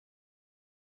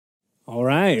All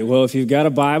right. Well, if you've got a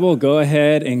Bible, go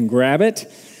ahead and grab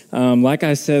it. Like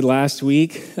I said last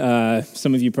week,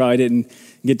 some of you probably didn't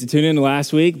get to tune in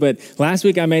last week, but last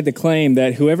week I made the claim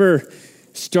that whoever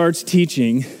starts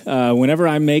teaching, whenever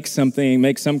I make some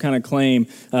kind of claim,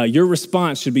 your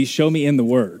response should be, show me in the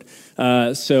Word.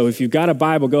 So if you've got a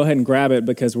Bible, go ahead and grab it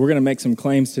because we're going to make some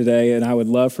claims today, and I would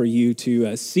love for you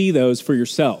to see those for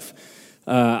yourself.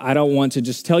 I don't want to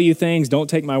just tell you things. Don't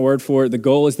take my word for it. The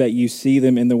goal is that you see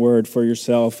them in the Word for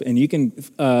yourself. And you can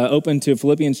open to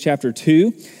Philippians chapter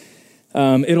 2.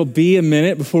 It'll be a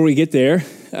minute before we get there,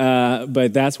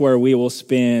 but that's where we will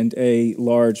spend a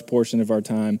large portion of our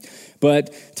time.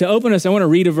 But to open us, I want to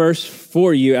read a verse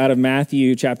for you out of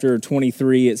Matthew chapter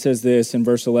 23. It says this in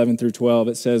verse 11 through 12.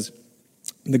 It says,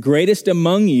 "The greatest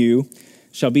among you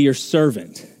shall be your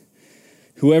servant.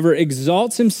 Whoever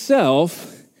exalts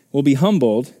himself will be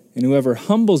humbled, and whoever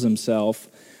humbles himself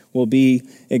will be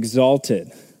exalted."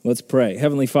 Let's pray.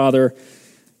 Heavenly Father,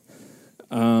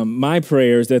 my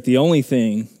prayer is that the only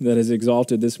thing that is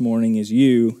exalted this morning is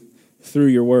you through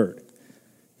your word.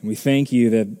 And we thank you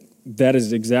that that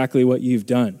is exactly what you've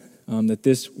done, that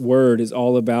this word is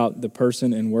all about the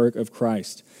person and work of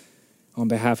Christ on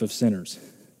behalf of sinners.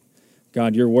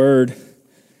 God, your word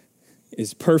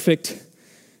is perfect.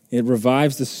 It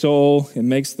revives the soul. It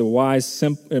makes the wise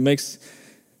it makes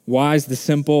wise the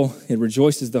simple. It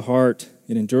rejoices the heart.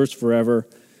 It endures forever.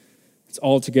 It's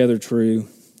altogether true.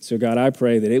 So God, I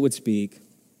pray that it would speak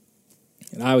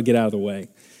and I would get out of the way.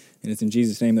 And it's in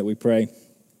Jesus' name that we pray.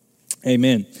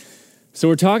 Amen. So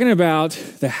we're talking about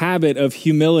the habit of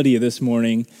humility this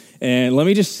morning. And let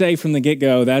me just say from the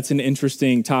get-go, that's an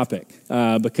interesting topic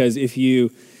because if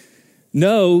you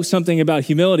know something about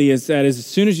humility is that as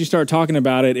soon as you start talking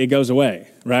about it, it goes away,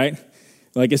 right?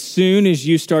 Like as soon as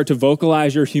you start to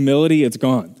vocalize your humility, it's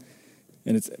gone.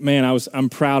 And I'm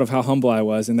proud of how humble I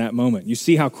was in that moment. You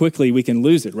see how quickly we can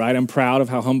lose it, right? I'm proud of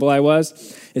how humble I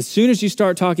was. As soon as you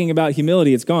start talking about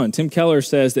humility, it's gone. Tim Keller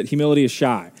says that humility is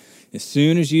shy. As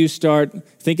soon as you start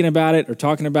thinking about it or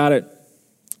talking about it,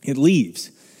 it leaves.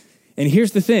 And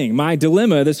here's the thing, my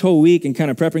dilemma this whole week and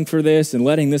kind of prepping for this and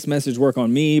letting this message work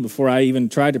on me before I even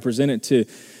tried to present it to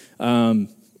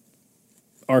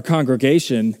our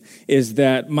congregation is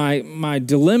that my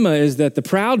dilemma is that the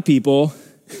proud people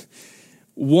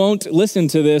won't listen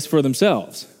to this for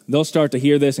themselves. They'll start to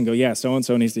hear this and go, yeah,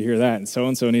 so-and-so needs to hear that, and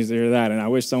so-and-so needs to hear that, and I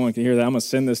wish someone could hear that. I'm going to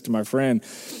send this to my friend.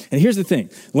 And here's the thing.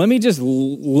 Let me just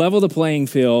level the playing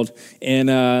field.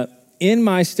 And in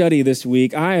my study this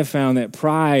week, I have found that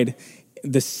pride,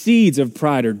 the seeds of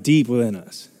pride are deep within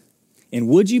us. And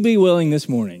would you be willing this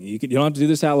morning, you don't have to do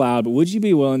this out loud, but would you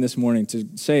be willing this morning to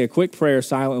say a quick prayer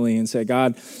silently and say,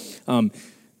 God,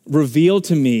 reveal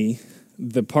to me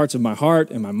the parts of my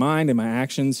heart and my mind and my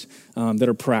actions that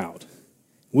are proud.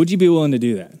 Would you be willing to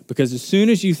do that? Because as soon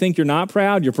as you think you're not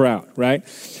proud, you're proud, right?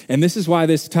 And this is why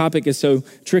this topic is so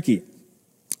tricky.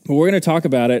 But we're going to talk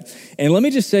about it. And let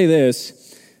me just say this.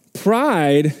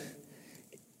 Pride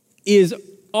is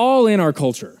all in our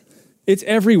culture. It's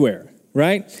everywhere,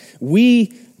 right?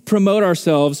 We promote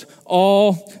ourselves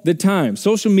all the time.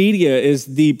 Social media is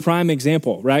the prime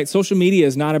example, right? Social media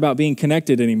is not about being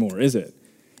connected anymore, is it?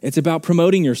 It's about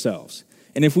promoting yourselves.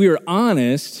 And if we are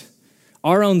honest,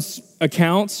 our own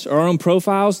accounts, our own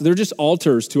profiles, they're just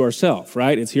altars to ourselves,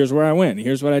 right? It's here's where I went, and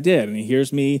here's what I did, and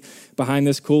here's me behind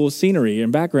this cool scenery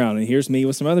and background, and here's me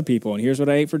with some other people, and here's what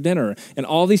I ate for dinner, and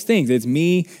all these things. It's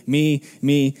me,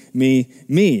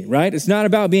 right? It's not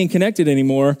about being connected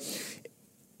anymore.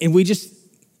 And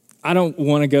I don't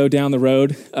want to go down the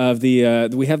road of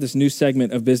we have this new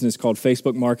segment of business called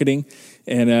Facebook marketing.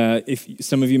 And if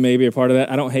some of you may be a part of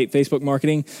that, I don't hate Facebook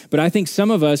marketing, but I think some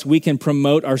of us, we can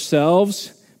promote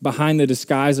ourselves behind the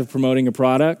disguise of promoting a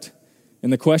product.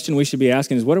 And the question we should be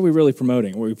asking is, what are we really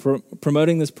promoting? Are we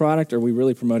promoting this product, or are we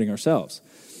really promoting ourselves?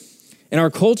 In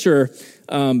our culture,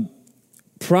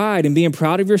 pride and being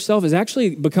proud of yourself has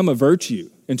actually become a virtue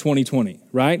in 2020,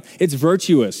 right? It's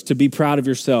virtuous to be proud of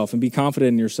yourself and be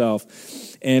confident in yourself.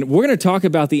 And we're going to talk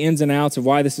about the ins and outs of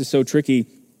why this is so tricky.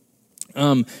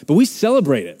 But we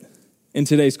celebrate it in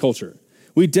today's culture.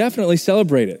 We definitely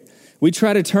celebrate it. We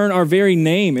try to turn our very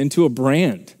name into a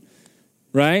brand,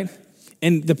 right?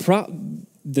 And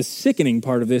the sickening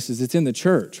part of this is it's in the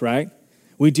church, right?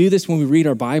 We do this when we read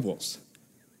our Bibles.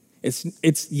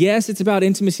 Yes, it's about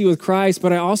intimacy with Christ,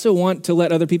 but I also want to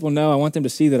let other people know, I want them to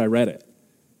see that I read it.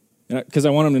 Because I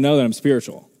want them to know that I'm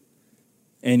spiritual.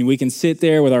 And we can sit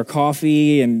there with our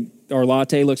coffee and our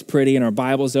latte looks pretty and our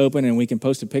Bible's open and we can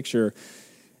post a picture.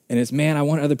 And it's, man, I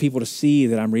want other people to see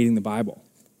that I'm reading the Bible.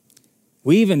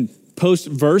 We even post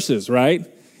verses, right?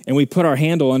 And we put our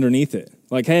handle underneath it.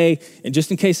 Like, hey, and just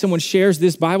in case someone shares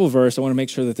this Bible verse, I want to make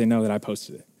sure that they know that I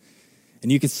posted it.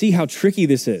 And you can see how tricky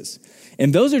this is.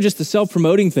 And those are just the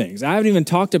self-promoting things. I haven't even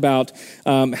talked about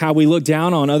how we look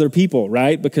down on other people,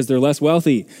 right? Because they're less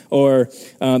wealthy, or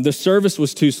the service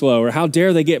was too slow, or how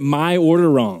dare they get my order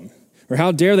wrong, or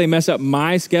how dare they mess up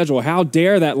my schedule? How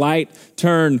dare that light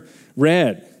turn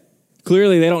red?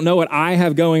 Clearly, they don't know what I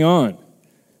have going on.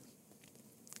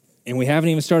 And we haven't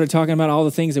even started talking about all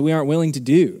the things that we aren't willing to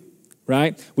do,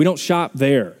 right? We don't shop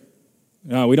there.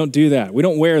 No, we don't do that. We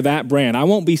don't wear that brand. I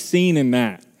won't be seen in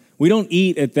that. We don't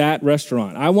eat at that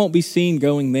restaurant. I won't be seen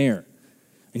going there.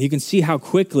 And you can see how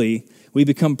quickly we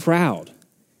become proud,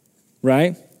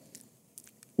 right?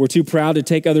 We're too proud to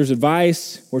take others'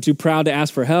 advice. We're too proud to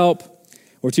ask for help.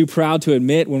 We're too proud to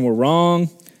admit when we're wrong.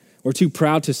 We're too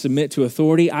proud to submit to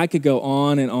authority. I could go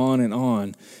on and on and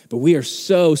on, but we are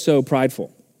so, so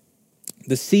prideful.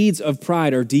 The seeds of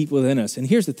pride are deep within us. And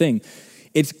here's the thing.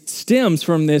 It stems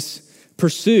from this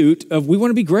pursuit of we want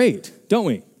to be great, don't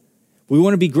we? We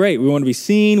want to be great. We want to be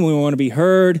seen. We want to be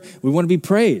heard. We want to be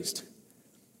praised.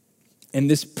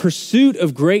 And this pursuit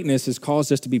of greatness has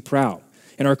caused us to be proud.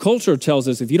 And our culture tells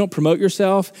us if you don't promote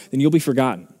yourself, then you'll be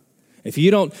forgotten. If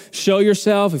you don't show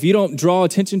yourself, if you don't draw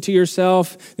attention to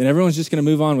yourself, then everyone's just going to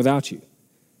move on without you.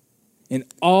 And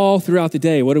all throughout the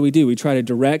day, what do? We try to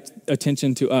direct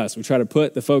attention to us. We try to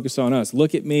put the focus on us.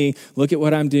 Look at me. Look at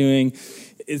what I'm doing.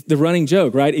 It's the running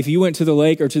joke, right? If you went to the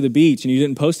lake or to the beach and you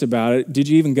didn't post about it, did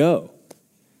you even go?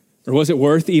 Or was it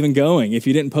worth even going if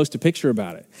you didn't post a picture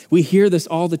about it? We hear this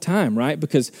all the time, right?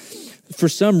 Because for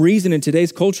some reason in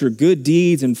today's culture, good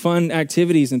deeds and fun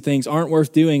activities and things aren't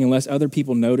worth doing unless other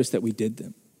people notice that we did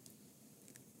them.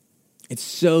 It's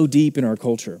so deep in our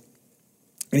culture.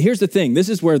 And here's the thing, this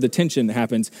is where the tension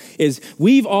happens, is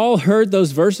we've all heard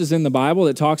those verses in the Bible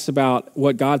that talks about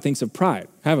what God thinks of pride,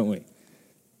 haven't we?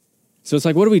 So it's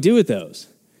like, what do we do with those?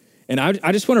 And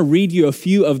I just want to read you a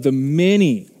few of the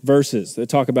many verses that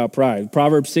talk about pride.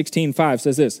 Proverbs 16:5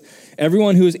 says this,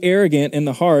 everyone who is arrogant in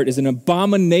the heart is an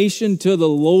abomination to the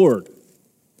Lord.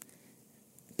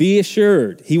 Be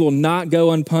assured, he will not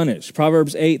go unpunished.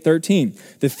 Proverbs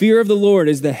 8:13, the fear of the Lord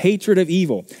is the hatred of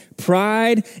evil.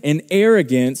 Pride and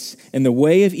arrogance and the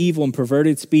way of evil and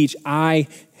perverted speech I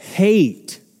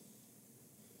hate.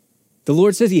 The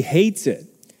Lord says he hates it.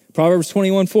 Proverbs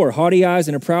 21:4, haughty eyes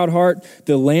and a proud heart,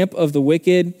 the lamp of the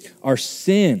wicked are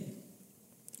sin.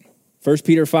 1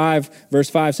 Peter 5, verse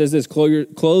 5 says this,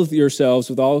 clothe yourselves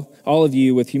with all of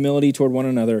you with humility toward one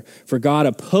another, for God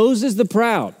opposes the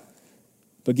proud,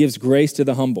 but gives grace to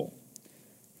the humble.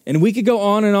 And we could go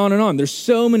on and on and on. There's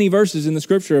so many verses in the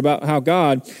scripture about how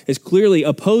God is clearly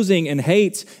opposing and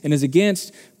hates and is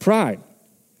against pride.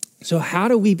 So how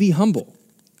do we be humble?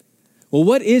 Well,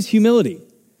 what is humility?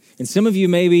 And some of you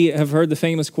maybe have heard the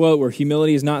famous quote where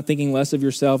humility is not thinking less of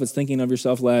yourself, it's thinking of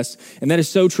yourself less. And that is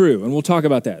so true. And we'll talk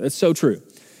about that. That's so true.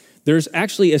 There's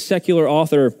actually a secular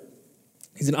author.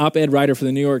 He's an op-ed writer for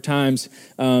the New York Times.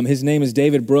 His name is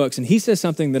David Brooks. And he says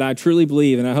something that I truly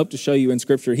believe, and I hope to show you in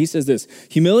Scripture. He says this,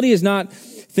 humility is not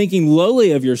thinking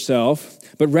lowly of yourself,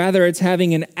 but rather it's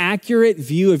having an accurate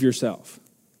view of yourself.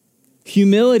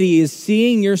 Humility is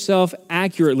seeing yourself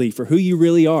accurately for who you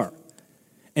really are.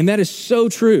 And that is so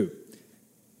true.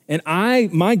 And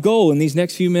my goal in these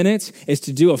next few minutes is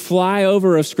to do a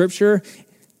flyover of Scripture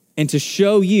and to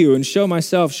show you and show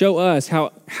myself, show us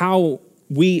how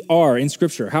we are in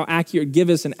Scripture, how accurate, give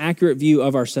us an accurate view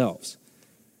of ourselves.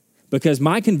 Because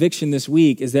my conviction this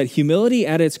week is that humility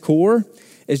at its core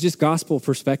is just gospel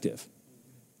perspective.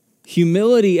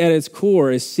 Humility at its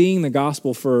core is seeing the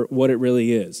gospel for what it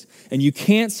really is. And you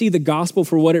can't see the gospel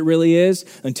for what it really is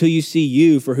until you see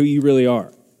you for who you really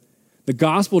are. The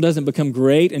gospel doesn't become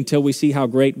great until we see how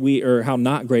great how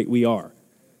not great we are.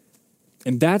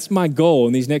 And that's my goal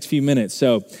in these next few minutes.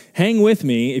 So hang with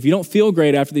me. If you don't feel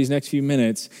great after these next few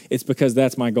minutes, it's because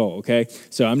that's my goal, okay?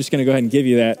 So I'm just going to go ahead and give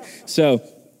you that.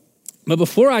 But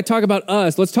before I talk about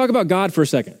us, let's talk about God for a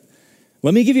second.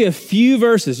 Let me give you a few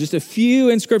verses, just a few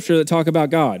in Scripture that talk about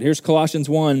God. Here's Colossians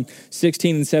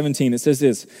 1:16 and 17. It says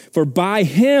this, for by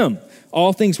him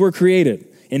all things were created,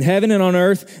 in heaven and on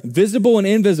earth, visible and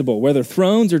invisible, whether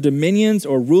thrones or dominions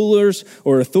or rulers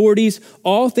or authorities,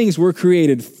 all things were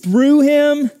created through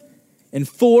him and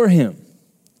for him.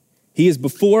 He is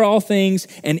before all things,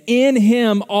 and in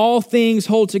him all things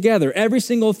hold together. Every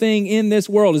single thing in this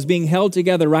world is being held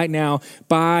together right now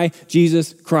by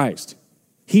Jesus Christ.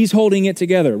 He's holding it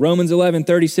together. Romans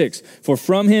 11:36, for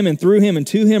from him and through him and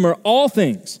to him are all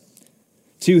things.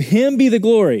 To him be the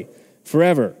glory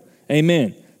forever.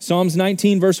 Amen. Psalms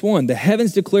 19, verse 1, the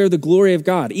heavens declare the glory of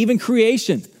God. Even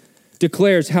creation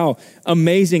declares how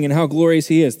amazing and how glorious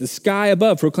he is. The sky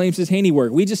above proclaims his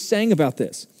handiwork. We just sang about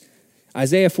this.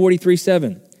 Isaiah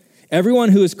 43:7. Everyone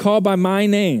who is called by my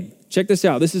name, check this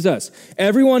out, this is us.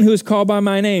 Everyone who is called by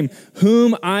my name,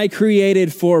 whom I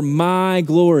created for my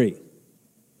glory.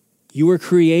 You were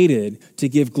created to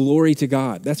give glory to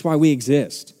God. That's why we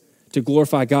exist, to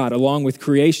glorify God, along with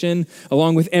creation,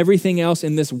 along with everything else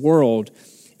in this world.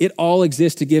 It all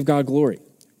exists to give God glory.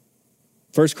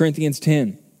 1 Corinthians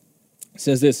 10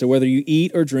 says this, so whether you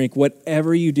eat or drink,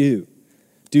 whatever you do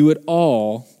it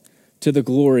all to the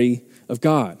glory of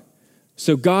God.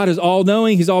 So God is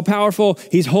all-knowing, he's all-powerful,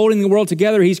 he's holding the world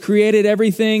together, he's created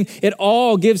everything. It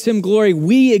all gives him glory.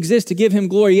 We exist to give him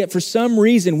glory, yet for some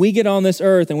reason we get on this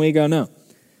earth and we go, no,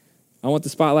 I want the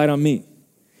spotlight on me.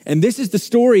 And this is the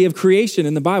story of creation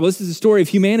in the Bible. This is the story of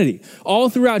humanity. All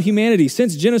throughout humanity,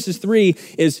 since Genesis 3,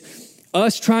 is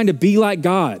us trying to be like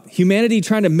God. Humanity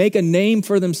trying to make a name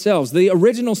for themselves. The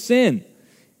original sin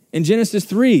in Genesis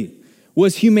 3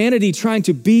 was humanity trying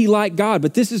to be like God.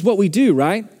 But this is what we do,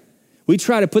 right? We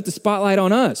try to put the spotlight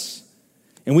on us.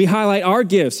 And we highlight our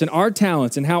gifts and our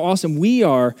talents and how awesome we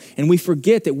are. And we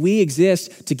forget that we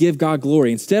exist to give God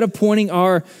glory. Instead of pointing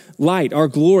our light, our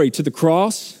glory to the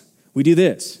cross, we do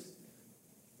this.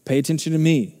 Pay attention to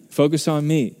me. Focus on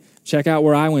me. Check out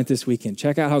where I went this weekend.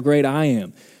 Check out how great I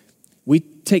am. We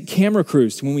take camera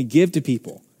crews when we give to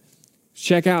people.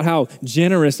 Check out how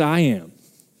generous I am,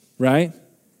 right?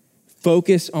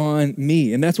 Focus on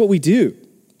me. And that's what we do.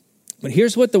 But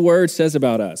here's what the word says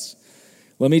about us.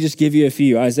 Let me just give you a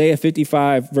few. Isaiah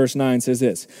 55 verse 9 says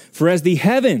this, for as the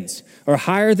heavens are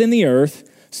higher than the earth,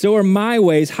 so are my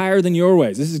ways higher than your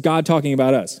ways. This is God talking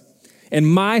about us. And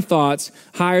my thoughts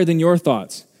higher than your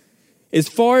thoughts. As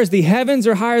far as the heavens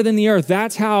are higher than the earth,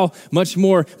 that's how much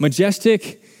more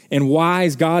majestic and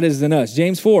wise God is than us.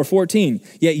 James 4:14,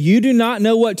 yet you do not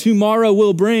know what tomorrow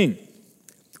will bring.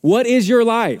 What is your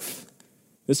life?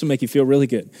 This will make you feel really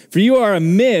good. For you are a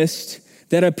mist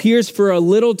that appears for a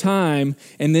little time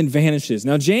and then vanishes.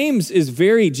 Now, James is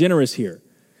very generous here.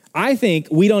 I think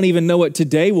we don't even know what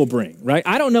today will bring, right?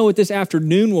 I don't know what this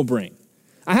afternoon will bring.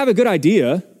 I have a good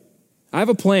idea. I have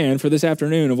a plan for this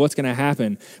afternoon of what's going to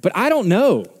happen, but I don't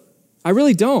know. I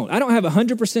really don't. I don't have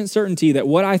 100% certainty that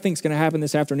what I think is going to happen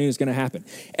this afternoon is going to happen.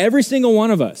 Every single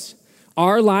one of us,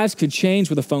 our lives could change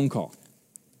with a phone call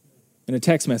and a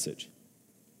text message.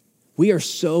 We are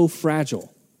so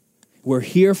fragile. We're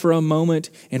here for a moment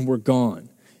and we're gone.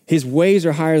 His ways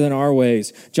are higher than our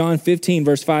ways. John 15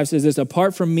 verse 5 says this,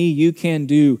 apart from me, you can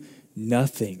do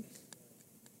nothing.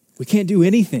 We can't do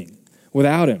anything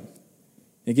without him.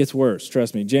 It gets worse,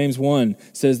 trust me. James 1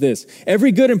 says this,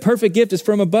 every good and perfect gift is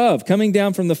from above, coming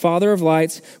down from the Father of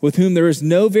lights, with whom there is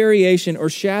no variation or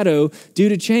shadow due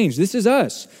to change. This is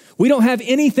us. We don't have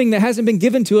anything that hasn't been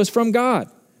given to us from God.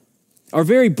 Our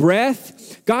very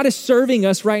breath, God is serving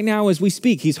us right now as we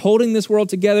speak. He's holding this world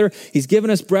together. He's given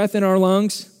us breath in our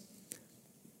lungs.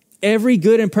 Every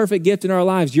good and perfect gift in our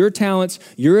lives, your talents,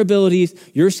 your abilities,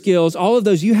 your skills, all of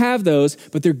those, you have those,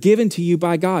 but they're given to you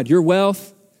by God. Your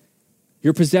wealth,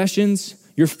 your possessions,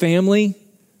 your family,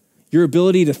 your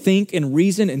ability to think and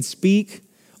reason and speak,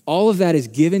 all of that is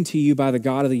given to you by the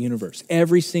God of the universe.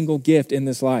 Every single gift in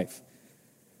this life.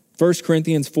 1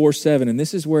 Corinthians 4:7, and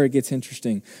this is where it gets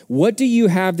interesting. What do you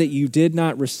have that you did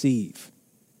not receive?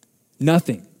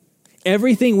 Nothing.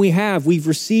 Everything we have, we've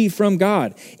received from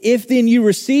God. If then you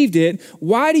received it,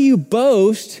 why do you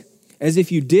boast as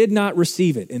if you did not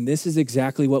receive it? And this is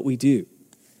exactly what we do.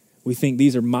 We think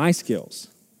these are my skills.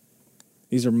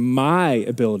 These are my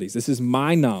abilities. This is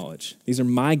my knowledge. These are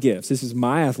my gifts. This is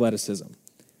my athleticism.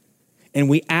 And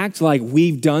we act like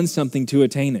we've done something to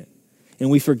attain it. And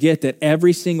we forget that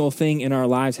every single thing in our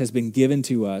lives has been given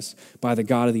to us by the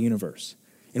God of the universe.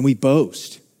 And we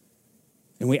boast.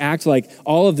 And we act like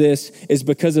all of this is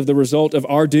because of the result of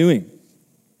our doing.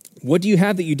 What do you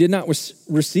have that you did not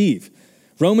receive?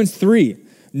 Romans 3,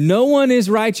 no one is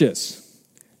righteous.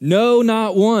 No,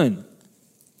 not one.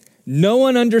 No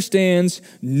one understands.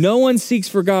 No one seeks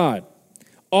for God.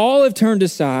 All have turned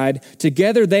aside.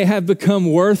 Together they have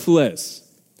become worthless.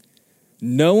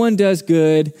 No one does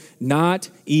good, not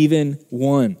even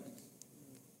one.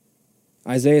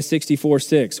 Isaiah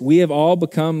 64:6, we have all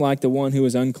become like the one who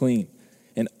is unclean,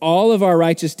 and all of our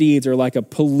righteous deeds are like a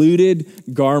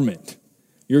polluted garment.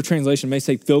 Your translation may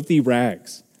say filthy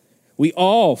rags. We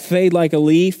all fade like a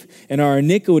leaf, and our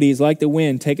iniquities like the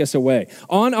wind take us away.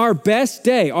 On our best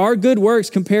day, our good works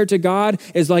compared to God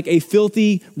is like a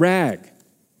filthy rag.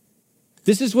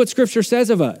 This is what Scripture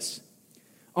says of us.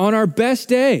 On our best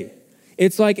day,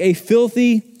 it's like a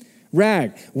filthy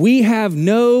rag. We have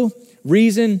no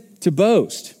reason to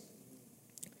boast.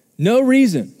 No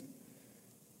reason.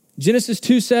 Genesis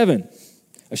 2:7.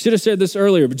 I should have said this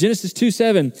earlier, but Genesis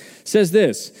 2:7 says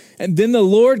this, and then the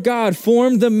Lord God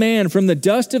formed the man from the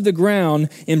dust of the ground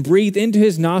and breathed into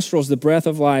his nostrils the breath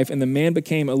of life, and the man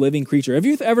became a living creature. Have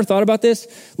you ever thought about this?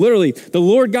 Literally, the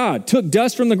Lord God took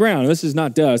dust from the ground. This is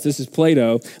not dust, this is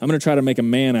Play-Doh. I'm going to try to make a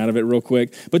man out of it real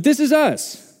quick, but this is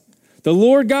us. The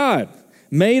Lord God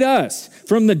made us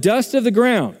from the dust of the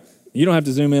ground. You don't have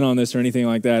to zoom in on this or anything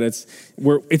like that.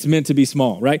 It's meant to be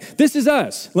small, right? This is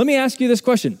us. Let me ask you this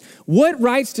question. What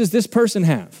rights does this person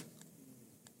have?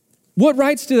 What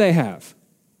rights do they have?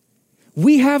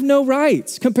 We have no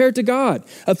rights compared to God.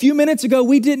 A few minutes ago,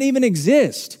 we didn't even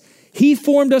exist. He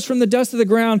formed us from the dust of the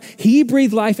ground. He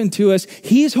breathed life into us.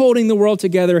 He's holding the world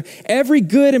together. Every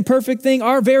good and perfect thing,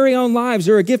 our very own lives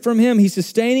are a gift from him. He's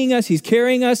sustaining us. He's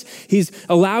carrying us. He's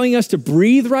allowing us to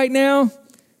breathe right now.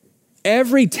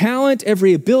 Every talent,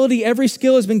 every ability, every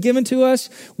skill has been given to us.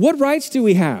 What rights do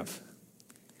we have?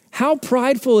 How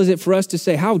prideful is it for us to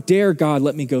say, how dare God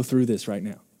let me go through this right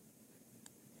now?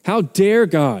 How dare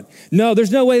God? No,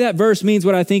 there's no way that verse means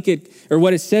what I think it, or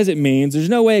what it says it means. There's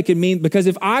no way it could mean, because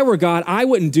if I were God, I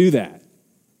wouldn't do that.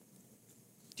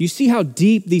 Do you see how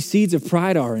deep these seeds of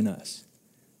pride are in us?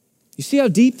 You see how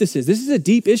deep this is? This is a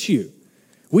deep issue.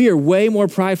 We are way more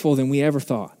prideful than we ever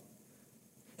thought.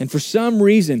 And for some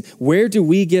reason, where do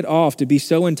we get off to be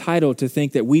so entitled to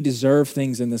think that we deserve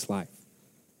things in this life?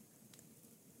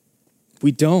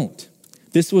 We don't.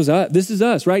 This is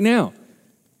us right now.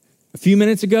 A few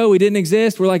minutes ago, we didn't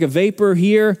exist. We're like a vapor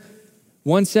here.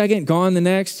 1 second, gone the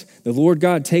next. The Lord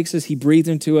God takes us. He breathes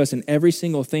into us, and every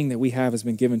single thing that we have has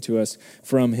been given to us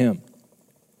from him.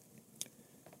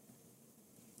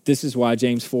 This is why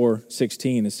James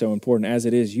 4:16 is so important. As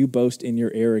it is, you boast in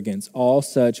your arrogance. All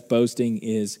such boasting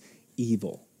is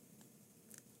evil.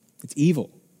 It's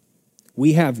evil.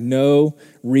 We have no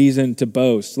reason to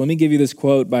boast. Let me give you this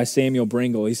quote by Samuel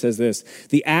Bringle. He says this,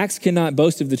 the axe cannot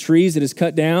boast of the trees it has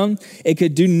cut down. It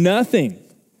could do nothing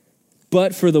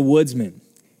but for the woodsman.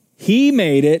 He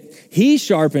made it, he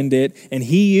sharpened it, and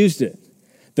he used it.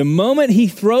 The moment he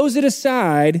throws it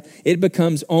aside, it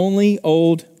becomes only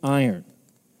old iron.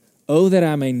 Oh, that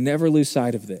I may never lose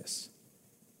sight of this.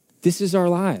 This is our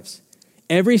lives.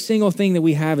 Every single thing that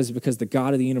we have is because the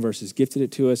God of the universe has gifted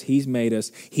it to us. He's made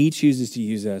us. He chooses to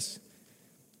use us.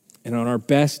 And on our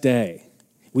best day,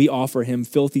 we offer him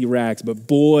filthy rags. But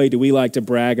boy, do we like to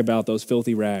brag about those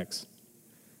filthy rags.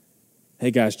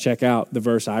 Hey guys, check out the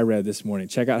verse I read this morning.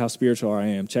 Check out how spiritual I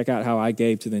am. Check out how I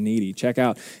gave to the needy. Check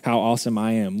out how awesome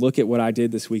I am. Look at what I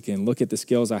did this weekend. Look at the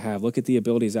skills I have. Look at the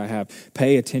abilities I have.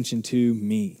 Pay attention to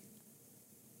me.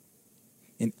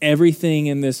 And everything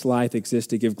in this life exists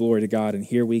to give glory to God, and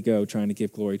here we go trying to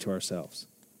give glory to ourselves.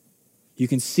 You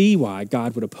can see why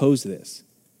God would oppose this,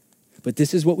 but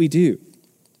this is what we do.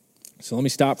 So let me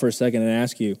stop for a second and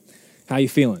ask you, how you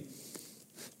feeling?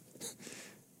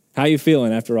 How you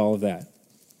feeling after all of that?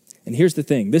 And here's the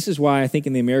thing. This is why I think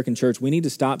in the American church, we need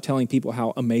to stop telling people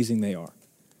how amazing they are.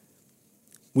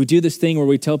 We do this thing where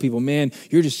we tell people, man,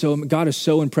 God is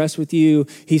so impressed with you.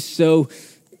 He's so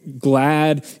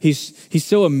glad. He's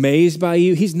so amazed by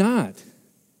you. He's not.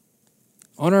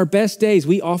 On our best days,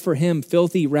 we offer him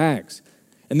filthy rags.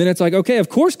 And then it's like, okay, of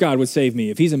course God would save me.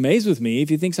 If he's amazed with me, if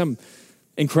he thinks I'm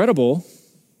incredible,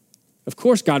 of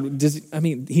course God does. I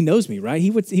mean, he knows me, right? He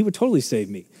would totally save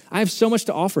me. I have so much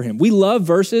to offer him. We love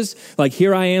verses like,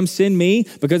 here I am, send me,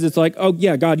 because it's like, oh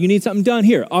yeah, God, you need something done.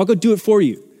 Here, I'll go do it for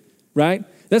you, right?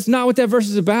 That's not what that verse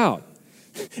is about.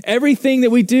 Everything that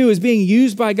we do is being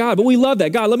used by God, but we love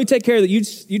that. God, let me take care of that.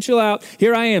 You chill out.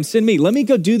 Here I am. Send me. Let me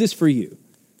go do this for you.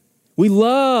 We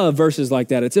love verses like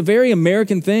that. It's a very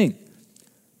American thing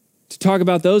to talk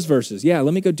about those verses. Yeah,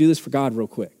 let me go do this for God real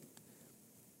quick.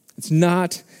 It's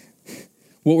not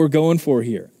what we're going for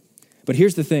here. But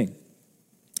here's the thing.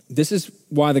 This is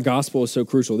why the gospel is so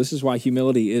crucial. This is why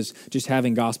humility is just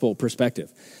having gospel perspective,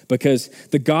 because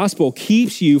the gospel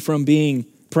keeps you from being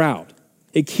proud.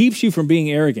 It keeps you from being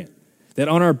arrogant, that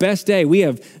on our best day, we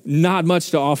have not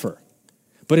much to offer.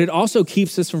 But it also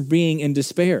keeps us from being in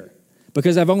despair,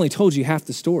 because I've only told you half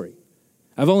the story.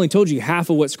 I've only told you half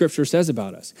of what Scripture says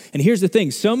about us. And here's the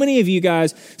thing. So many of you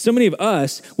guys, so many of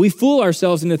us, we fool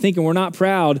ourselves into thinking we're not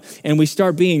proud, and we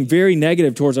start being very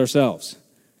negative towards ourselves.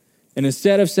 And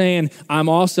instead of saying, I'm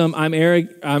awesome,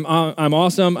 I'm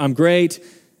awesome, I'm great,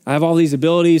 I have all these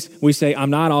abilities, we say, I'm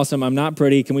not awesome, I'm not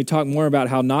pretty. Can we talk more about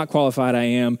how not qualified I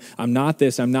am? I'm not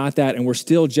this, I'm not that. And we're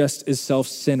still just as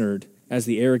self-centered as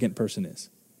the arrogant person is.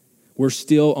 We're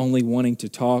still only wanting to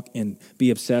talk and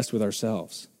be obsessed with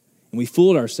ourselves. And we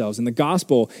fooled ourselves. And the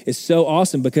gospel is so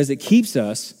awesome because it keeps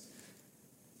us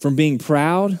from being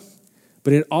proud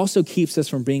but it also keeps us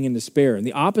from being in despair. And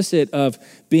the opposite of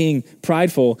being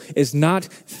prideful is not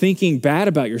thinking bad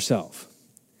about yourself.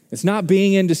 It's not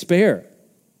being in despair.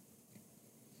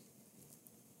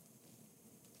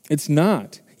 It's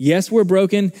not. Yes, we're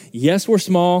broken. Yes, we're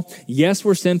small. Yes,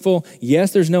 we're sinful.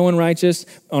 Yes, there's no one righteous.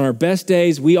 On our best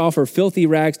days, we offer filthy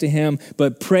rags to him.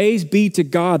 But praise be to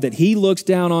God that he looks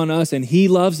down on us and he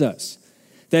loves us,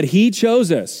 that he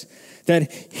chose us,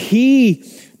 that he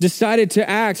decided to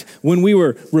act when we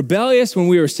were rebellious, when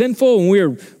we were sinful, when we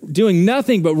were doing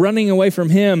nothing but running away from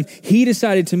him. He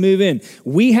decided to move in.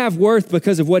 We have worth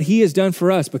because of what he has done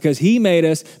for us, because he made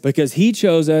us, because he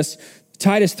chose us.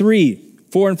 Titus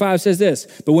 3:4-5 says this,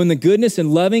 but when the goodness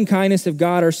and loving kindness of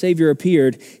God our Savior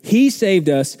appeared, he saved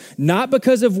us, not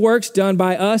because of works done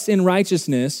by us in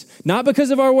righteousness, not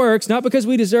because of our works, not because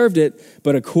we deserved it,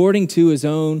 but according to his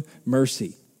own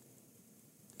mercy.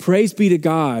 Praise be to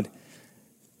God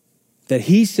that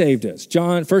he saved us.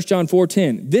 1 John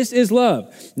 4:10, this is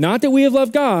love, not that we have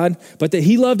loved God, but that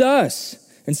he loved us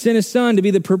and sent his son to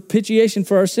be the propitiation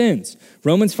for our sins.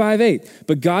 Romans 5:8,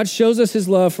 but God shows us his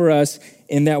love for us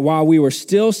in that while we were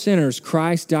still sinners,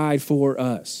 Christ died for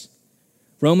us.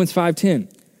 Romans 5:10,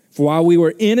 for while we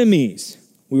were enemies,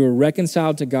 we were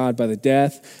reconciled to God by the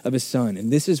death of his son.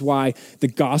 And this is why the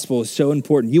gospel is so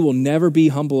important. You will never be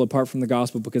humble apart from the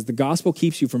gospel, because the gospel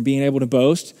keeps you from being able to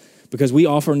boast, because we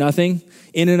offer nothing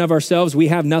in and of ourselves. We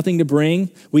have nothing to bring.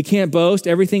 We can't boast.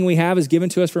 Everything we have is given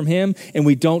to us from him, and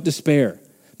we don't despair.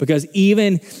 Because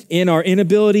even in our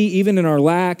inability, even in our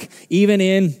lack, even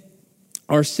in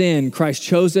our sin, Christ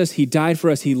chose us. He died for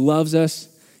us. He loves us.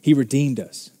 He redeemed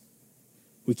us.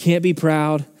 We can't be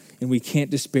proud and we can't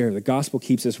despair. The gospel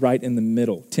keeps us right in the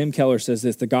middle. Tim Keller says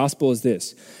this, the gospel is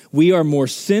this: we are more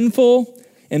sinful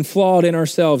and flawed in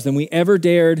ourselves than we ever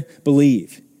dared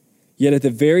believe. Yet at the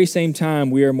very same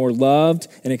time, we are more loved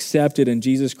and accepted in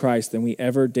Jesus Christ than we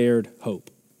ever dared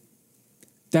hope.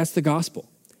 That's the gospel.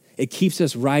 It keeps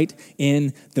us right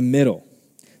in the middle.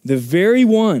 The very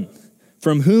one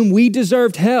from whom we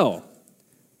deserved hell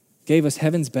gave us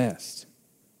heaven's best.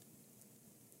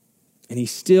 And he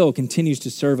still continues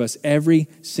to serve us every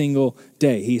single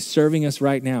day. He's serving us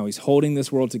right now. He's holding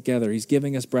this world together. He's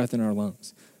giving us breath in our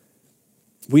lungs.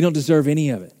 We don't deserve any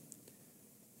of it.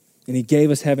 And he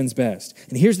gave us heaven's best.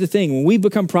 And here's the thing. When we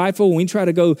become prideful, when we try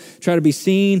to be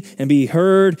seen and be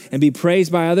heard and be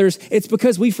praised by others, it's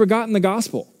because we've forgotten the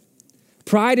gospel.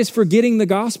 Pride is forgetting the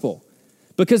gospel,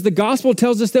 because the gospel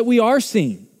tells us that we are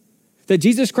seen, that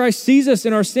Jesus Christ sees us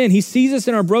in our sin. He sees us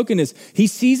in our brokenness. He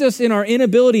sees us in our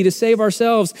inability to save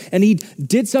ourselves, and he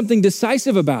did something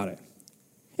decisive about it.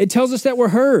 It tells us that we're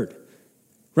heard,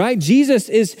 right? Jesus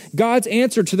is God's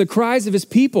answer to the cries of his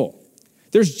people.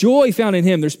 There's joy found in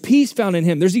him. There's peace found in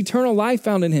him. There's eternal life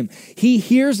found in him. He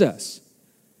hears us.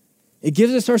 It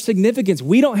gives us our significance.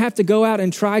 We don't have to go out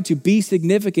and try to be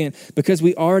significant, because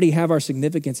we already have our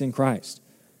significance in Christ.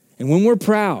 And when we're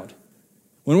proud,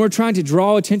 when we're trying to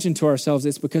draw attention to ourselves,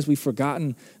 it's because we've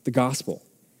forgotten the gospel.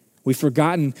 We've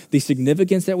forgotten the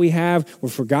significance that we have.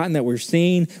 We've forgotten that we're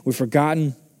seen. We've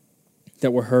forgotten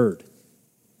that we're heard.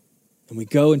 And we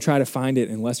go and try to find it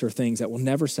in lesser things that will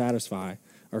never satisfy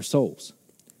our souls.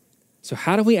 So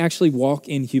how do we actually walk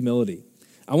in humility?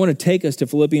 I want to take us to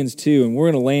Philippians 2, and we're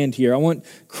going to land here. I want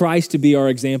Christ to be our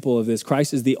example of this.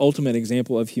 Christ is the ultimate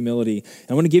example of humility.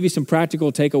 I want to give you some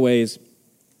practical takeaways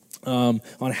on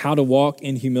how to walk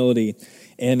in humility.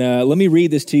 And let me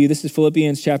read this to you. This is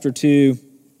Philippians chapter 2,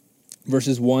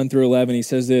 verses 1-11. He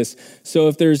says this, so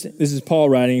this is Paul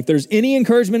writing, if there's any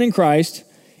encouragement in Christ,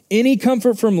 any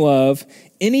comfort from love,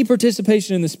 any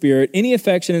participation in the Spirit, any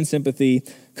affection and sympathy,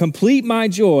 complete my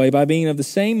joy by being of the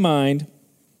same mind,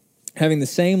 having the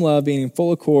same love, being in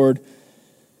full accord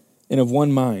and of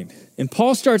one mind. And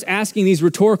Paul starts asking these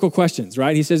rhetorical questions,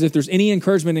 right? He says, if there's any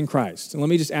encouragement in Christ. And let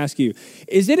me just ask you,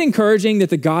 is it encouraging that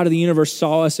the God of the universe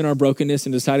saw us in our brokenness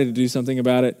and decided to do something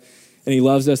about it? And he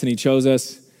loves us and he chose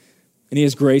us and he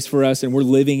has grace for us and we're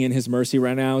living in his mercy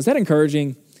right now. Is that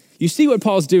encouraging? You see what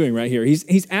Paul's doing right here.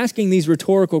 He's asking these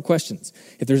rhetorical questions.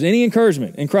 If there's any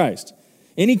encouragement in Christ,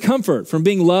 any comfort from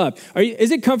being loved,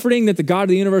 is it comforting that the God of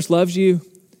the universe loves you?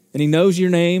 And he knows your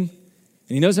name,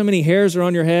 and he knows how many hairs are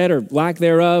on your head or lack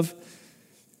thereof?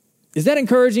 Is that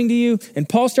encouraging to you? And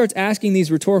Paul starts asking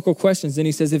these rhetorical questions, and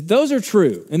he says, if those are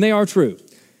true, and they are true,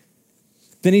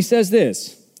 then he says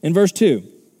this in verse 2,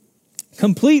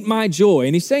 complete my joy.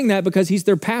 And he's saying that because he's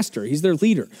their pastor, he's their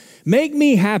leader. Make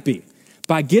me happy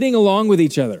by getting along with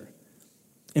each other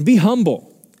and be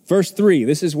humble. Verse 3,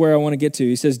 this is where I want to get to.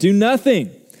 He says, do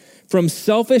nothing from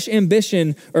selfish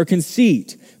ambition or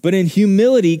conceit, but in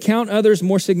humility, count others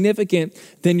more significant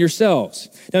than yourselves.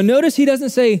 Now notice he doesn't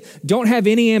say, don't have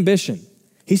any ambition.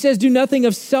 He says, do nothing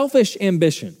of selfish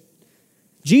ambition.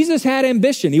 Jesus had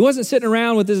ambition. He wasn't sitting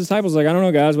around with his disciples like, I don't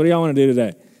know, guys, what do y'all want to do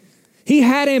today? He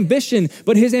had ambition,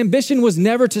 but his ambition was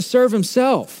never to serve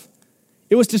himself.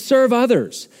 It was to serve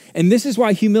others. And this is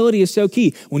why humility is so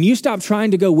key. When you stop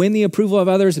trying to go win the approval of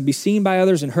others and be seen by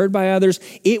others and heard by others,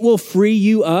 it will free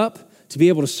you up to be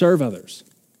able to serve others.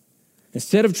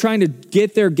 Instead of trying to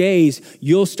get their gaze,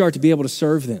 you'll start to be able to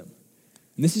serve them.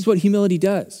 And this is what humility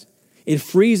does. It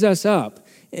frees us up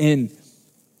and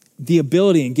the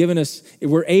ability and giving us,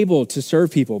 we're able to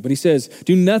serve people. But he says,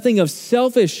 do nothing of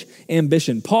selfish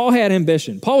ambition. Paul had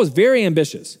ambition. Paul was very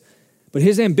ambitious, but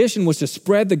his ambition was to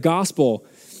spread the gospel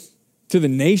to the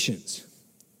nations,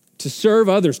 to serve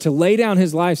others, to lay down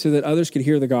his life so that others could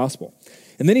hear the gospel.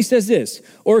 And then he says this,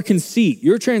 or conceit.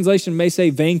 Your translation may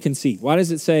say vain conceit. Why does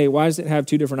it have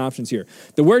two different options here?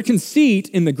 The word conceit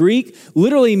in the Greek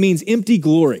literally means empty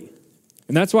glory.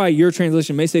 And that's why your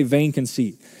translation may say vain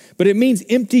conceit. But it means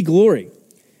empty glory.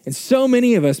 And so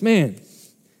many of us, man,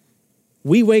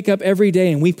 we wake up every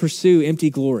day and we pursue empty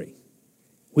glory.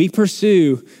 We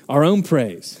pursue our own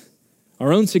praise,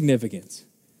 our own significance.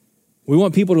 We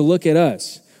want people to look at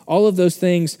us. All of those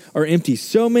things are empty.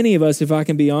 So many of us, if I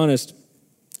can be honest,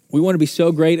 we want to be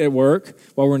so great at work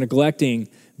while we're neglecting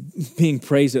being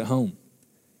praised at home.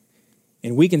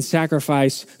 And we can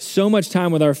sacrifice so much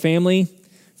time with our family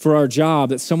for our job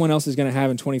that someone else is going to have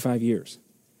in 25 years,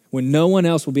 when no one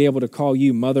else will be able to call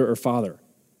you mother or father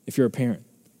if you're a parent.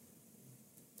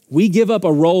 We give up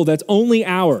a role that's only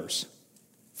ours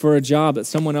for a job that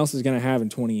someone else is going to have in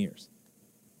 20 years.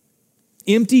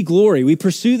 Empty glory. We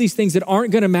pursue these things that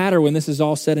aren't going to matter when this is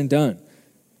all said and done.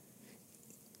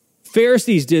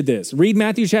 Pharisees did this. Read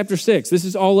Matthew chapter 6. This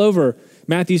is all over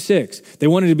Matthew 6. They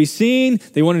wanted to be seen.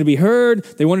 They wanted to be heard.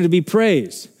 They wanted to be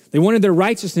praised. They wanted their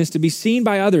righteousness to be seen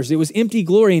by others. It was empty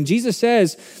glory. And Jesus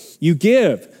says, you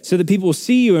give so that people will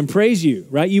see you and praise you,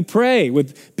 right? You pray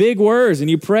with big words and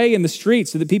you pray in the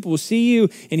streets so that people will see you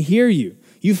and hear you.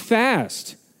 You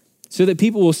fast so that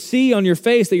people will see on your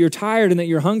face that you're tired and that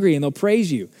you're hungry and they'll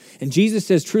praise you. And Jesus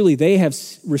says, truly, they have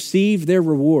received their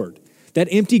reward. That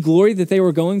empty glory that they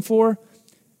were going for,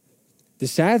 the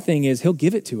sad thing is he'll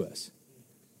give it to us.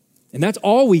 And that's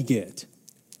all we get.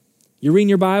 You're reading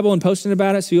your Bible and posting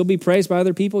about it so you'll be praised by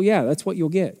other people? Yeah, that's what you'll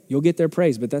get. You'll get their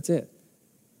praise, but that's it.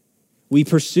 We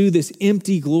pursue this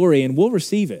empty glory and we'll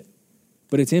receive it,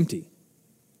 but it's empty.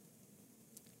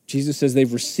 Jesus says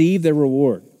they've received their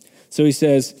reward. So he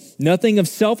says, nothing of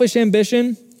selfish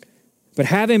ambition, but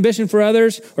have ambition for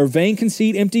others, or vain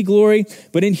conceit, empty glory,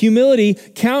 but in humility,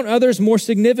 count others more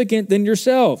significant than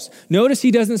yourselves. Notice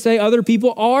he doesn't say other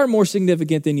people are more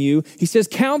significant than you. He says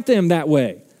count them that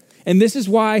way. And this is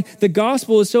why the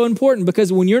gospel is so important,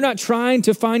 because when you're not trying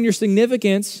to find your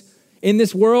significance in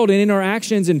this world and in our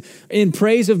actions and in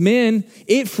praise of men,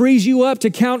 it frees you up to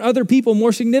count other people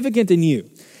more significant than you.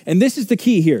 And this is the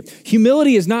key here.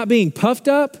 Humility is not being puffed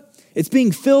up, it's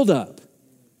being filled up.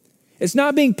 It's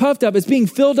not being puffed up, it's being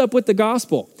filled up with the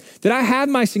gospel. That I have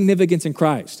my significance in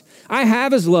Christ. I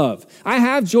have his love. I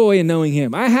have joy in knowing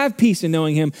him. I have peace in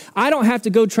knowing him. I don't have to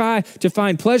go try to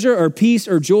find pleasure or peace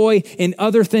or joy in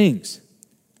other things.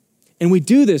 And we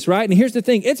do this, right? And here's the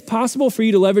thing. It's possible for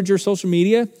you to leverage your social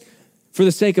media for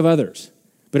the sake of others,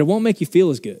 but it won't make you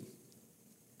feel as good.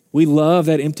 We love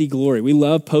that empty glory. We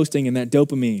love posting and that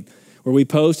dopamine where we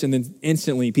post and then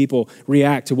instantly people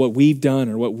react to what we've done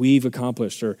or what we've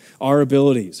accomplished or our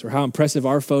abilities or how impressive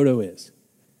our photo is.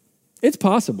 It's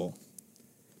possible,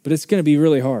 but it's going to be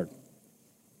really hard.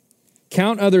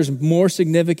 Count others more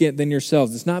significant than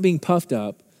yourselves. It's not being puffed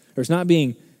up, or it's not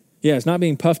being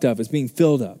puffed up, it's being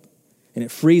filled up. And it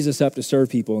frees us up to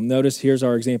serve people. And notice, here's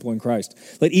our example in Christ.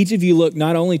 Let each of you look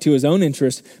not only to his own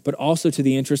interest, but also to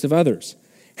the interest of others.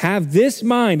 Have this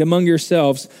mind among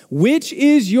yourselves, which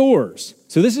is yours.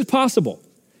 So this is possible.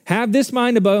 Have this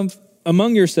mind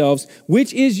among yourselves,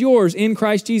 which is yours in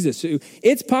Christ Jesus. So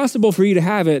it's possible for you to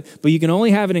have it, but you can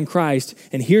only have it in Christ.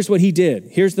 And here's what he did.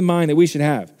 Here's the mind that we should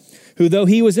have. Who, though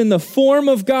he was in the form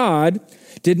of God,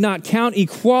 did not count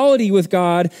equality with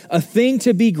God a thing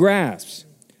to be grasped.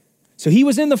 So he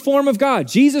was in the form of God,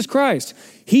 Jesus Christ.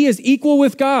 He is equal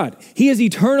with God. He has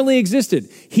eternally existed.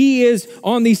 He is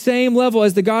on the same level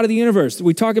as the God of the universe.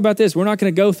 We talk about this. We're not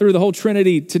going to go through the whole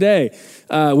Trinity today.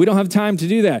 We don't have time to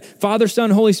do that. Father, Son,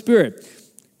 Holy Spirit.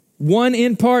 One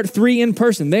in part, three in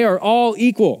person. They are all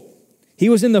equal. He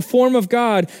was in the form of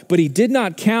God, but he did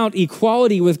not count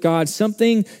equality with God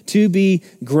something to be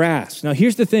grasped. Now,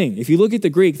 here's the thing. If you look at the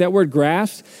Greek, that word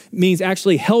grasped means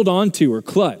actually held onto or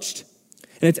clutched.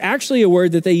 And it's actually a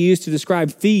word that they used to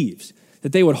describe thieves,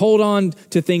 that they would hold on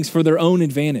to things for their own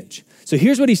advantage. So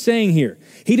here's what he's saying here.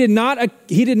 He did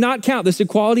not count this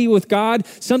equality with God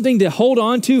something to hold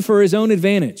on to for his own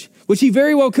advantage, which he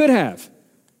very well could have.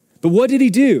 But what did he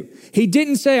do? He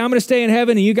didn't say, I'm going to stay in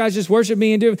heaven and you guys just worship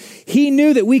me and do it. He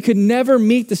knew that we could never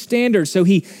meet the standard. So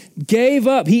he gave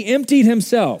up. He emptied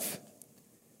himself.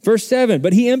 Verse 7,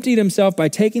 but he emptied himself by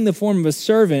taking the form of a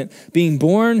servant, being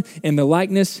born in the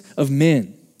likeness of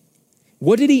men.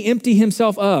 What did he empty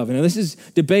himself of? Now this is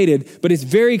debated, but it's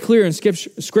very clear in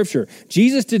Scripture.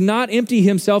 Jesus did not empty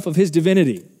himself of his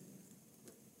divinity.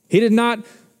 He did not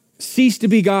cease to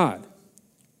be God.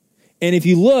 And if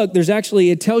you look,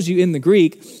 it tells you in the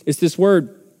Greek, it's this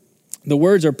word, the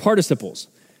words are participles.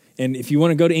 And if you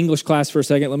want to go to English class for a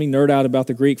second, let me nerd out about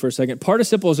the Greek for a second.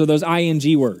 Participles are those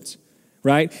ing words,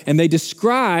 right? And they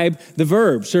describe the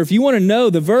verb. So if you want to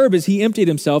know, the verb is he emptied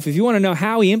himself. If you want to know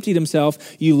how he emptied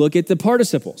himself, you look at the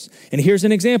participles. And here's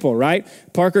an example, right?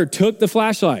 Parker took the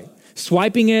flashlight,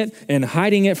 swiping it and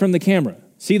hiding it from the camera.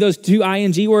 See those two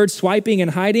ing words, swiping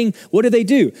and hiding? What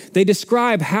do? They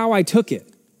describe how I took it.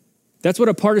 That's what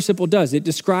a participle does. It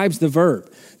describes the verb.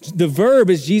 The verb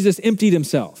is Jesus emptied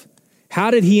himself. How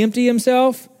did he empty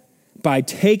himself? By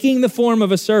taking the form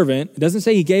of a servant. It doesn't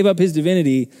say he gave up his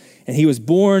divinity, and he was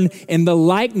born in the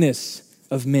likeness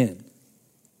of men.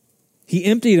 He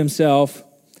emptied himself,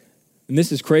 and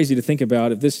this is crazy to think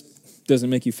about. If this doesn't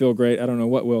make you feel great, I don't know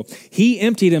what will. He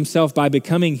emptied himself by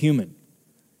becoming human.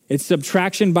 It's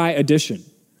subtraction by addition.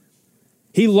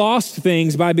 He lost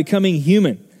things by becoming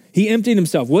human. He emptied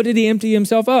himself. What did he empty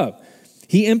himself of?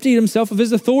 He emptied himself of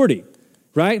his authority,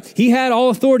 right? He had all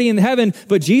authority in heaven,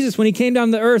 but Jesus, when he came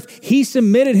down to earth, he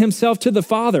submitted himself to the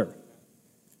Father.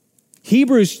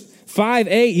 Hebrews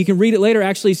 5:8, you can read it later,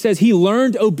 actually says he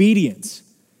learned obedience.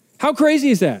 How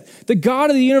crazy is that? The God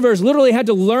of the universe literally had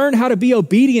to learn how to be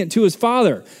obedient to his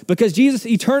Father because Jesus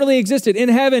eternally existed in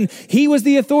heaven. He was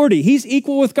the authority. He's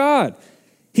equal with God.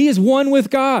 He is one with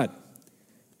God.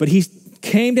 But he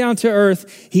came down to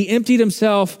earth. He emptied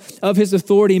himself of his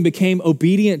authority and became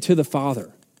obedient to the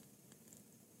Father.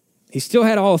 He still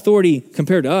had all authority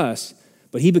compared to us,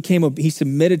 but he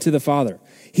submitted to the Father.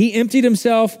 He emptied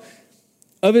himself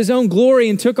of his own glory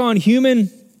and took on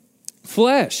human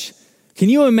flesh. Can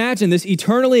you imagine this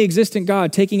eternally existent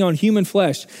God taking on human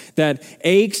flesh that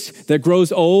aches, that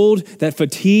grows old, that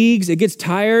fatigues, it gets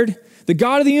tired? The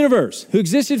God of the universe, who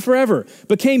existed forever,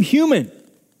 became human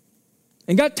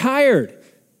and got tired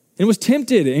and was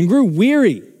tempted and grew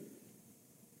weary.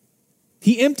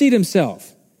 He emptied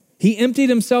himself. He emptied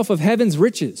himself of heaven's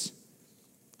riches.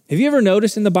 Have you ever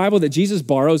noticed in the Bible that Jesus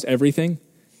borrows everything?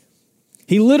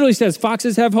 He literally says,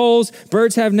 foxes have holes,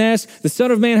 birds have nests, the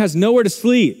Son of Man has nowhere to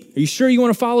sleep. Are you sure you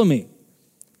want to follow me?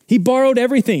 He borrowed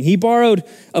everything. He borrowed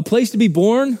a place to be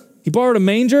born. He borrowed a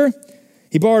manger.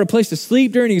 He borrowed a place to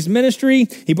sleep during his ministry.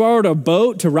 He borrowed a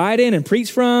boat to ride in and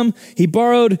preach from. He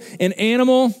borrowed an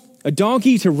animal, a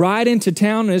donkey to ride into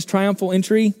town in his triumphal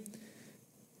entry.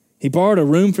 He borrowed a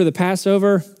room for the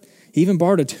Passover. He even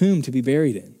borrowed a tomb to be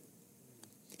buried in.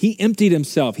 He emptied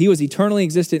himself. He was eternally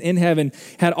existent in heaven,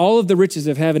 had all of the riches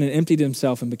of heaven, and emptied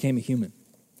himself and became a human.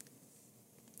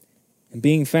 And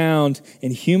being found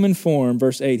in human form,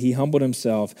 verse 8, he humbled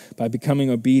himself by becoming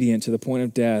obedient to the point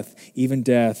of death, even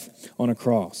death on a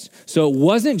cross. So it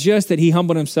wasn't just that he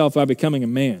humbled himself by becoming a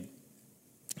man.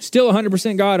 Still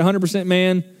 100% God, 100%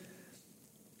 man.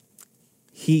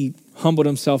 He humbled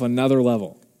himself another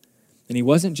level. And he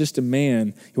wasn't just a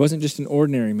man. He wasn't just an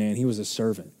ordinary man. He was a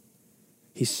servant.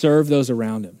 He served those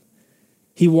around him.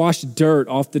 He washed dirt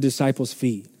off the disciples'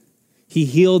 feet. He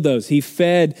healed those. He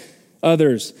fed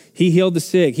others. He healed the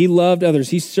sick. He loved others.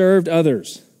 He served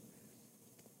others.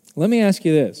 Let me ask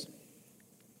you this.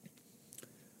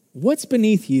 What's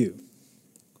beneath you?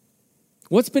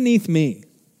 What's beneath me?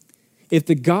 If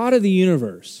the God of the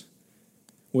universe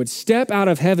would step out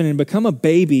of heaven and become a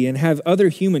baby and have other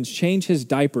humans change his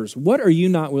diapers, what are you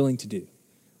not willing to do?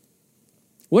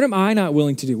 What am I not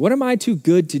willing to do? What am I too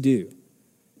good to do?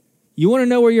 You want to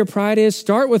know where your pride is?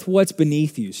 Start with what's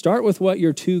beneath you. Start with what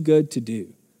you're too good to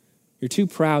do. You're too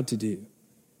proud to do.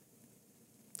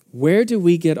 Where do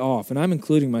we get off? And I'm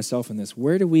including myself in this.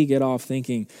 Where do we get off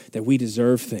thinking that we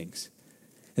deserve things?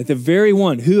 That the very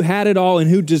one who had it all and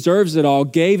who deserves it all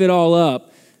gave it all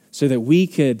up so that we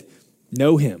could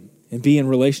know him and be in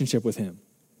relationship with him.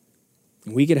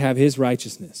 And we could have his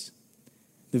righteousness.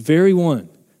 The very one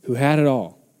who had it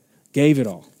all gave it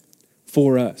all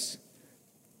for us.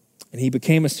 And he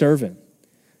became a servant.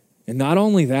 And not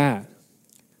only that,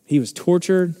 he was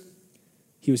tortured.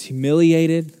 He was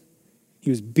humiliated. He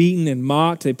was beaten and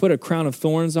mocked. They put a crown of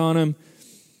thorns on him.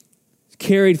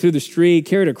 carried through the street,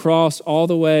 carried across all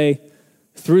the way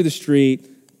through the street,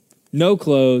 no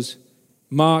clothes,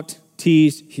 mocked,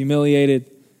 teased,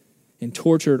 humiliated, and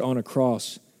tortured on a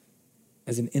cross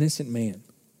as an innocent man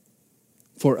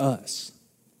for us.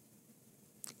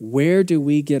 Where do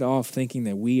we get off thinking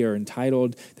that we are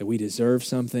entitled, that we deserve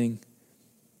something?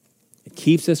 It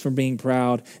keeps us from being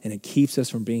proud, and it keeps us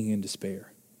from being in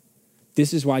despair.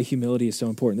 This is why humility is so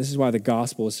important. This is why the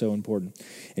gospel is so important.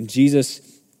 And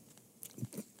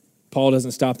Paul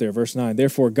doesn't stop there. Verse 9,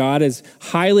 therefore God has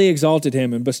highly exalted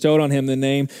him and bestowed on him the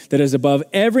name that is above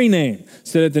every name,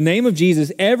 so that the name of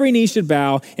Jesus every knee should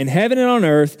bow in heaven and on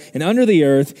earth and under the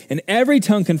earth, and every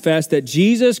tongue confess that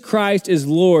Jesus Christ is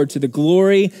Lord, to the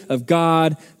glory of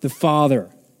God the Father.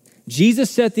 Jesus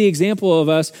set the example of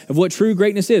us of what true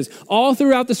greatness is. All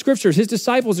throughout the scriptures, his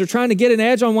disciples are trying to get an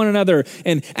edge on one another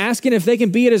and asking if they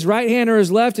can be at his right hand or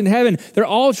his left in heaven. They're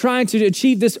all trying to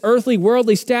achieve this earthly,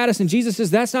 worldly status. And Jesus says,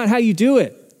 that's not how you do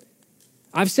it.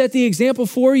 I've set the example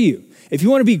for you. If you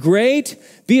want to be great,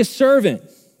 be a servant.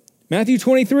 Matthew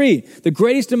 23, the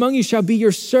greatest among you shall be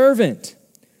your servant.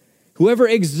 Whoever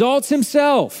exalts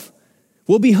himself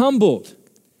will be humbled.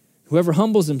 Whoever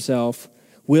humbles himself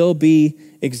will be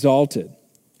exalted.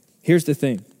 Here's the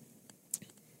thing.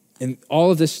 And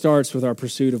all of this starts with our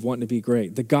pursuit of wanting to be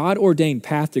great. The God-ordained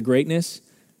path to greatness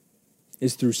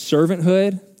is through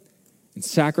servanthood and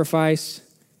sacrifice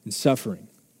and suffering.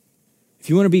 If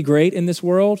you want to be great in this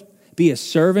world, be a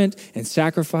servant and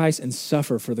sacrifice and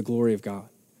suffer for the glory of God.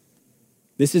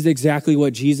 This is exactly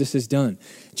what Jesus has done.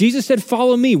 Jesus said,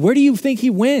 follow me. Where do you think he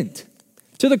went?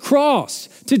 To the cross,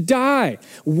 to die.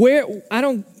 I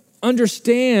don't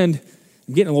understand.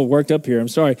 I'm getting a little worked up here. I'm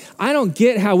sorry. I don't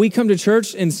get how we come to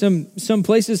church in some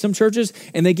places, some churches,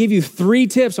 and they give you 3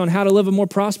 tips on how to live a more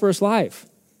prosperous life.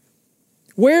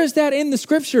 Where is that in the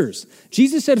scriptures?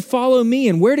 Jesus said, follow me.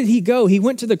 And where did he go? He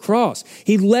went to the cross.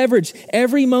 He leveraged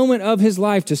every moment of his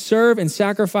life to serve and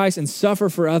sacrifice and suffer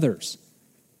for others.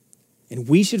 And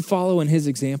we should follow in his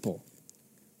example.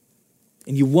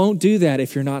 And you won't do that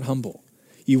if you're not humble.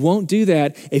 You won't do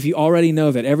that if you already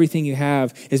know that everything you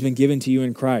have has been given to you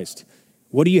in Christ.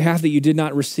 What do you have that you did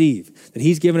not receive? That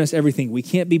he's given us everything. We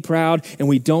can't be proud and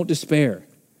we don't despair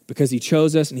because he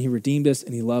chose us and he redeemed us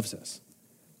and he loves us.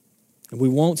 And we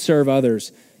won't serve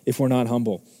others if we're not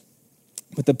humble.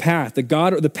 But the path that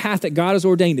God has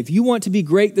ordained, if you want to be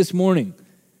great this morning,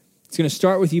 it's going to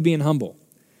start with you being humble.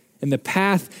 And the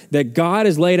path that God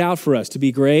has laid out for us to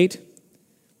be great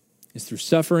is through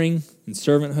suffering and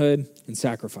servanthood and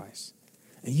sacrifice.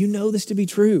 And you know this to be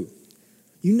true.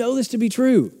 You know this to be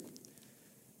true.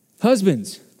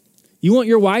 Husbands, you want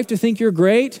your wife to think you're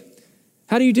great?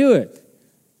 How do you do it?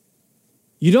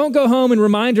 You don't go home and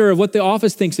remind her of what the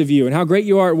office thinks of you and how great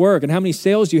you are at work and how many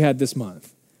sales you had this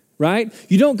month, right?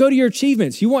 You don't go to your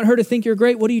achievements. You want her to think you're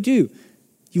great. What do?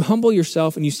 You humble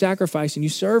yourself and you sacrifice and you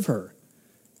serve her.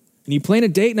 And you plan a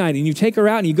date night and you take her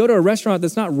out and you go to a restaurant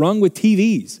that's not rung with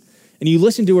TVs and you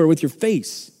listen to her with your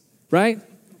face, right?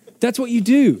 That's what you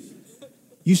do.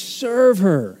 You serve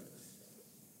her.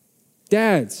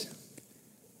 Dads,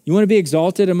 you want to be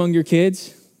exalted among your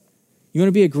kids? You want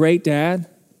to be a great dad?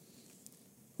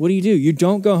 What do? You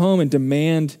don't go home and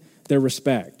demand their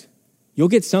respect. You'll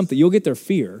get something. You'll get their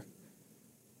fear,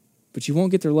 but you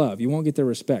won't get their love. You won't get their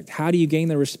respect. How do you gain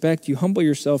their respect? You humble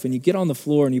yourself and you get on the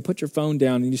floor and you put your phone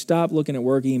down and you stop looking at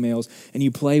work emails and you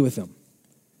play with them.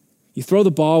 You throw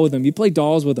the ball with them. You play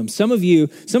dolls with them. Some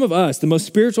of us, the most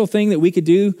spiritual thing that we could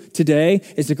do today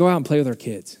is to go out and play with our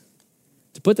kids,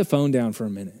 to put the phone down for a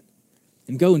minute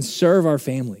and go and serve our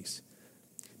families.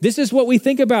 This is what we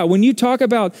think about when you talk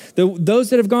about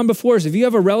those that have gone before us. If you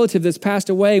have a relative that's passed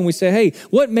away and we say, hey,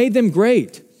 what made them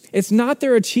great? It's not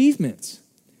their achievements.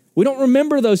 We don't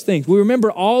remember those things. We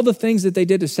remember all the things that they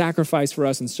did to sacrifice for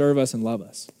us and serve us and love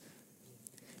us.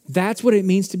 That's what it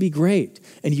means to be great.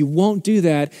 And you won't do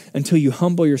that until you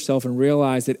humble yourself and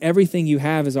realize that everything you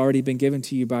have has already been given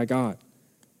to you by God.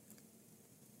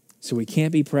 So we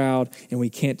can't be proud and we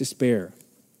can't despair.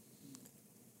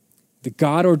 The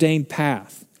God-ordained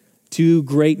path to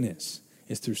greatness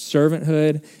is through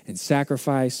servanthood and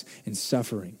sacrifice and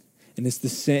suffering. And it's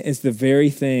the very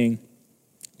thing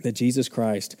that Jesus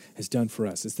Christ has done for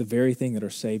us. It's the very thing that our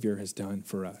Savior has done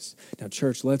for us. Now,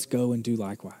 church, let's go and do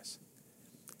likewise.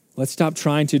 Let's stop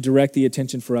trying to direct the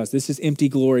attention for us. This is empty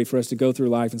glory for us to go through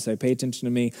life and say, pay attention to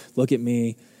me, look at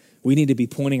me. We need to be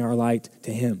pointing our light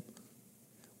to him.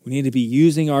 We need to be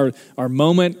using our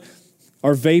moment,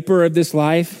 our vapor of this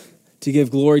life to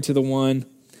give glory to the one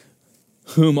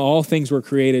whom all things were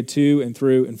created to and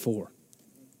through and for.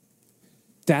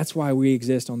 That's why we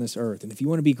exist on this earth. And if you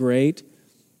want to be great,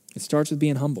 it starts with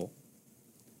being humble.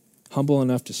 humble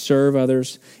enough to serve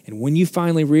others. And when you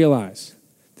finally realize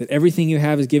that everything you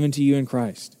have is given to you in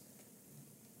Christ,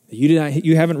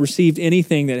 you haven't received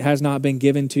anything that has not been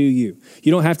given to you.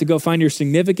 You don't have to go find your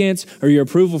significance or your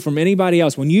approval from anybody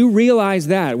else. When you realize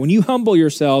that, when you humble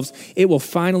yourselves, it will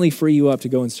finally free you up to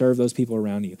go and serve those people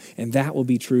around you. And that will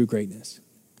be true greatness.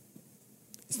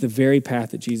 It's the very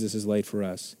path that Jesus has laid for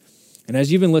us. And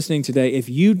as you've been listening today, if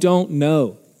you don't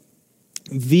know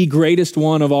the greatest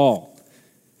one of all,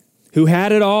 who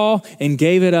had it all and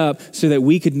gave it up so that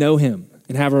we could know him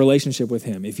and have a relationship with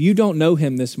him. If you don't know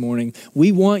him this morning,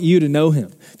 we want you to know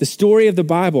him. The story of the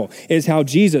Bible is how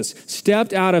Jesus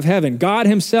stepped out of heaven. God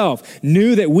himself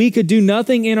knew that we could do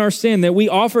nothing in our sin, that we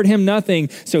offered him nothing.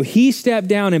 So he stepped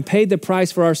down and paid the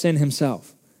price for our sin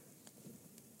himself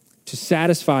to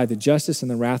satisfy the justice and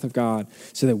the wrath of God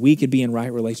so that we could be in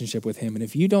right relationship with him. And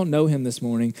if you don't know him this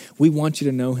morning, we want you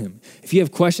to know him. If you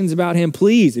have questions about him,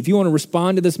 please, if you want to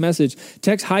respond to this message,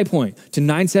 text High Point to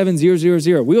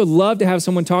 97000. We would love to have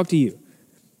someone talk to you.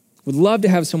 We'd love to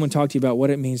have someone talk to you about what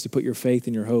it means to put your faith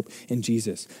and your hope in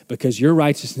Jesus, because your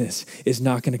righteousness is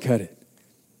not going to cut it.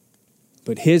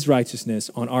 But his righteousness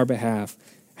on our behalf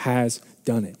has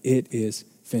done it. It is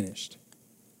finished.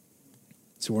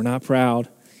 So we're not proud.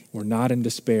 We're not in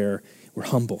despair. We're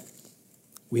humble.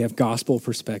 We have gospel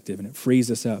perspective, and it frees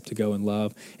us up to go and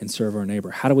love and serve our neighbor.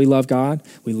 How do we love God?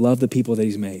 We love the people that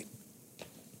he's made.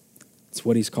 It's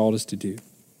what he's called us to do.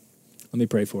 Let me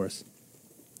pray for us.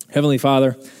 Heavenly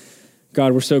Father,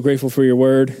 God, we're so grateful for your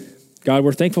word. God,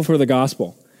 we're thankful for the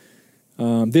gospel.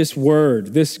 This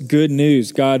word, this good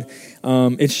news, God,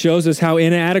 it shows us how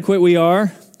inadequate we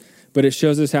are, but it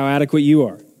shows us how adequate you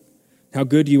are. How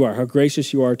good you are, how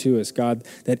gracious you are to us, God,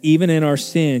 that even in our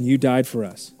sin, you died for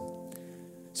us.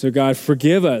 So God,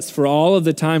 forgive us for all of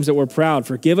the times that we're proud.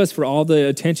 Forgive us for all the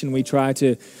attention we try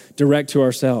to direct to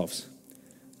ourselves.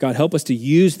 God, help us to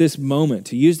use this moment,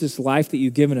 to use this life that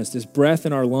you've given us, this breath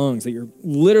in our lungs that you're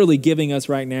literally giving us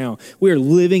right now. We are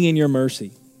living in your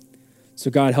mercy.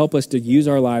 So God, help us to use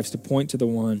our lives to point to the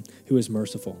one who is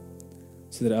merciful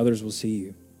so that others will see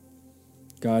you.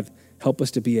 God, help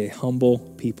us to be a humble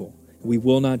people. We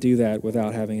will not do that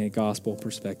without having a gospel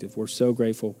perspective. We're so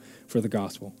grateful for the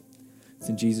gospel. It's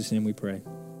in Jesus' name we pray.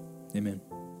 Amen.